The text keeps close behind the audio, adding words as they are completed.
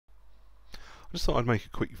I just thought I'd make a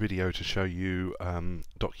quick video to show you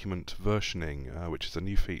document versioning, which is a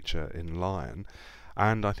new feature in Lion,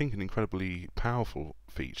 and I think an incredibly powerful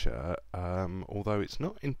feature, although it's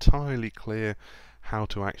not entirely clear how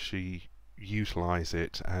to actually utilize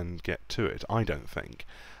it and get to it, I don't think.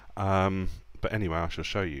 But anyway, I shall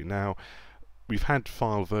show you. Now, we've had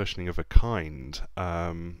file versioning of a kind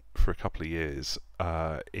for a couple of years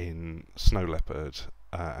in Snow Leopard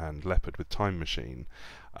and Leopard with Time Machine,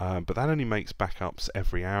 but that only makes backups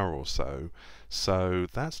every hour or so, so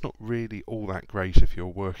that's not really all that great if you're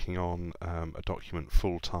working on a document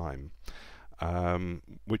full time,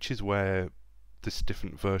 which is where this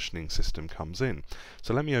different versioning system comes in.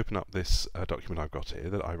 So let me open up this document I've got here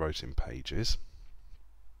that I wrote in Pages,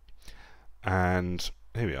 and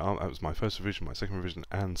here we are. That was my first revision, my second revision,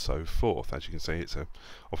 and so forth. As you can see, it's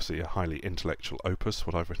obviously a highly intellectual opus,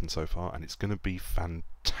 what I've written so far, and it's going to be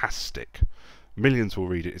fantastic. Millions will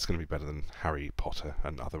read it. It's going to be better than Harry Potter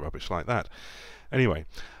and other rubbish like that. Anyway,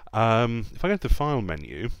 if I go to the File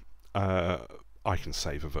menu, I can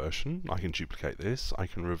save a version, I can duplicate this, I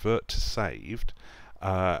can revert to saved,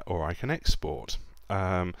 or I can export.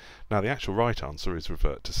 Now, the actual right answer is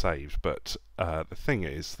revert to saved, but the thing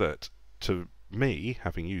is that to me,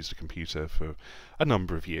 having used a computer for a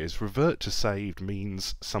number of years, revert to saved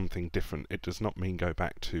means something different. It does not mean go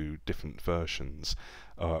back to different versions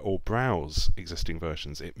or browse existing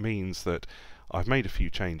versions. It means that I've made a few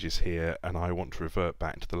changes here and I want to revert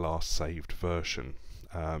back to the last saved version.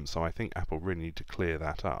 So I think Apple really need to clear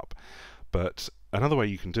that up. But another way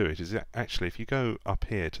you can do it is actually, if you go up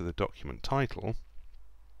here to the document title,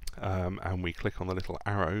 and we click on the little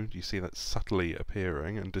arrow, you see that subtly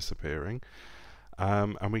appearing and disappearing,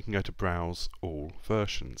 and we can go to Browse All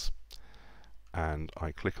Versions, and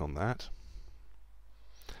I click on that,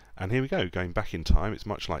 and here we go, going back in time. It's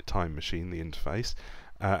much like Time Machine, the interface.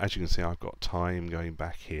 As you can see, I've got time going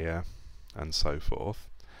back here and so forth.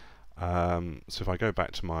 So if I go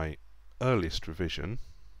back to my earliest revision,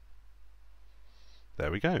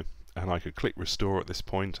 there we go, and I could click Restore at this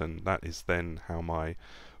point, and that is then how my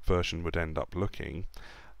version would end up looking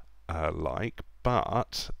like.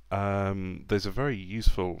 But there's a very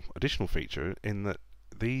useful additional feature in that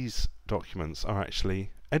these documents are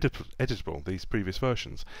actually editable, these previous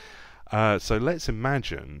versions. So let's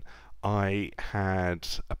imagine I had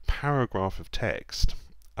a paragraph of text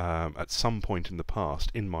at some point in the past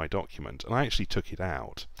in my document, and I actually took it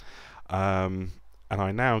out. And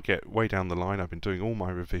I now get way down the line, I've been doing all my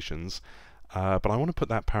revisions, but I want to put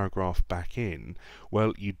that paragraph back in.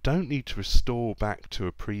 Well, you don't need to restore back to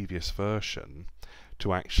a previous version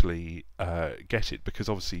to actually get it, because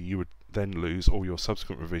obviously you would then lose all your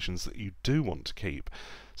subsequent revisions that you do want to keep.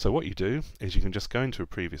 So what you do is you can just go into a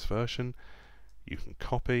previous version, you can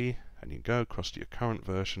copy, and you can go across to your current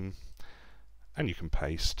version, and you can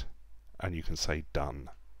paste, and you can say done.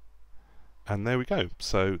 And there we go.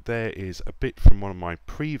 So there is a bit from one of my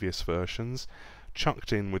previous versions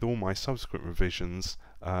chucked in with all my subsequent revisions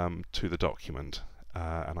to the document,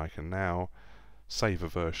 and I can now save a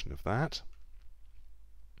version of that.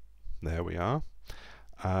 There we are.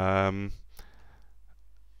 And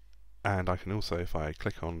I can also, if I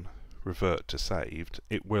click on revert to saved,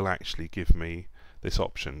 it will actually give me this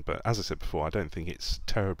option, but as I said before, I don't think it's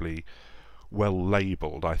terribly well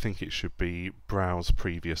labelled. I think it should be browse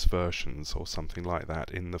previous versions or something like that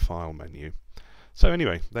in the file menu. So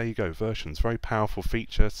anyway, there you go, versions. Very powerful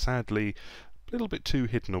feature, sadly a little bit too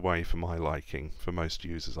hidden away for my liking, for most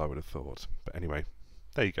users I would have thought. But anyway,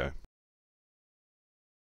 there you go.